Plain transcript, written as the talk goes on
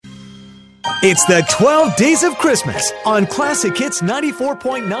It's the 12 Days of Christmas on Classic Hits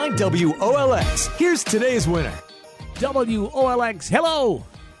 94.9 WOLX. Here's today's winner. WOLX, hello.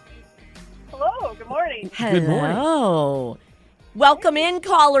 Hello, good morning. Hello. Good morning. Welcome in,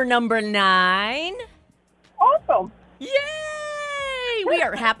 caller number 9. Awesome. Yay! We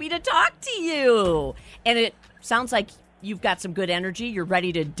are happy to talk to you. And it sounds like you've got some good energy. You're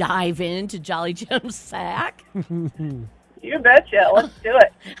ready to dive into Jolly Jim's sack. You betcha. Let's do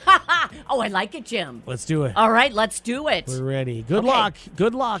it. Oh, I like it, Jim. Let's do it. All right, let's do it. We're ready. Good Okay. luck.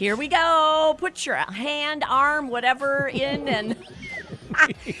 Good luck. Here we go. Put your hand, arm, whatever in, and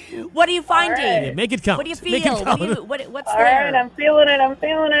what are you finding? All right. Yeah, make it count. What do you Make feel? it count. What's All there? right, I'm feeling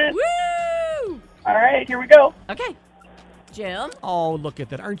it. Woo! All right, here we go. Okay, Jim. Oh, look at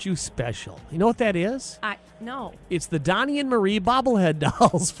that. Aren't you special? You know what that is? No. It's the Donnie and Marie bobblehead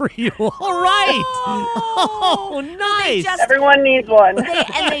dolls for you. All right. Oh, nice. Everyone needs one.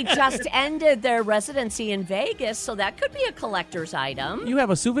 They just ended their residency in Vegas, so that could be a collector's item. You have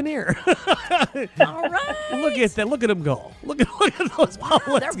a souvenir. All right. Look at that. Look at them go. Look at those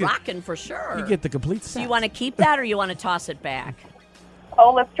bobbleheads. They're rocking for sure. You get the complete set. So you want to keep that or you want to toss it back?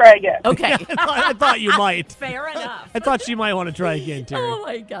 Oh, let's try again. Okay. I thought you might. Fair enough. I thought you might want to try again, Terry. Oh,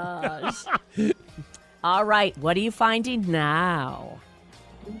 my gosh. All right. What are you finding now?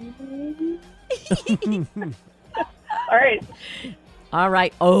 All right. All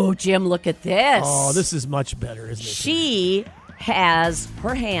right. Oh, Jim, look at this. Oh, this is much better, isn't it? She has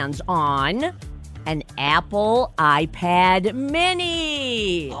her hands on an Apple iPad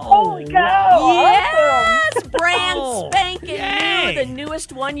Mini. Holy cow. Yes, brand Oh, spanking yay. new, the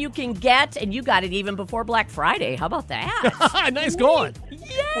newest one you can get, and you got it even before Black Friday. How about that? Nice going. Yay!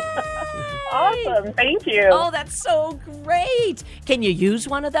 Awesome. Thank you. Oh, that's so great. Can you use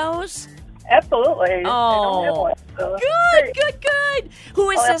one of those? Absolutely. Oh. I don't have one, so Good, great. good. Who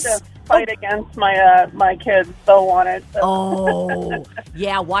is I'll have this? to fight against my kids. They'll want it. So. Oh,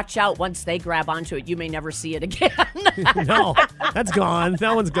 yeah, watch out. Once they grab onto it, you may never see it again. No, that's gone.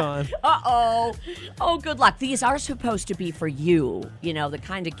 That one's gone. Uh-oh. Oh, good luck. These are supposed to be for you. You know, the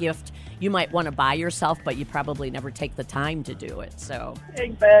kind of gift you might want to buy yourself, but you probably never take the time to do it. So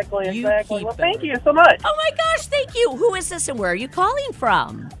Exactly. You keep Well, thank it. you so much. Oh, my gosh, thank you. Who is this and where are you calling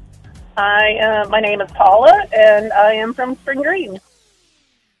from? My name is Paula, and I am from Spring Green.